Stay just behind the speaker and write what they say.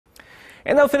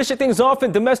And now finishing things off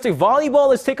in domestic volleyball,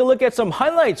 let's take a look at some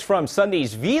highlights from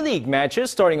Sunday's V-League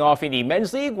matches, starting off in the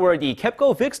men's league where the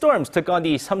KEPCO Vixstorms took on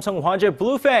the Samsung Hwajae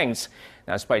Bluefangs.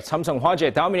 Now, despite Samsung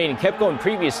Hwajae dominating KEPCO in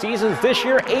previous seasons, this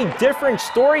year a different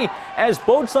story as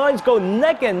both sides go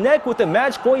neck and neck with the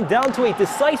match going down to a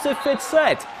decisive fifth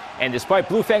set. And despite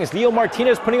Bluefang's Leo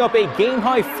Martinez putting up a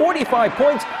game-high 45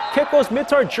 points, KEPCO's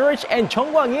Mitar, Djuric, and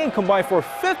Kwang-in combined for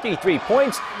 53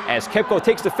 points as KEPCO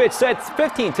takes the fifth set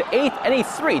 15-8 and a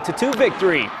 3-2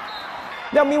 victory.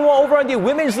 Now, meanwhile, over on the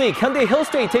women's league, Hyundai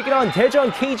Hillstate taking on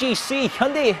Daejeon KGC.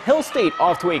 Hyundai Hillstate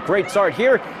off to a great start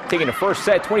here, taking the first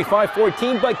set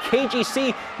 25-14, but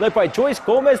KGC, led by Joyce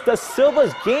Gomez da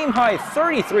Silva's game-high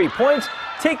 33 points,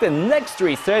 take the next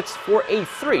three sets for a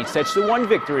 3-1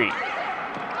 victory.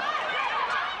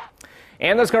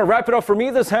 And that's going to wrap it up for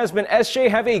me. This has been SJ.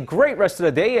 Have a great rest of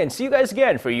the day and see you guys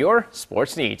again for your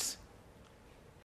sports needs.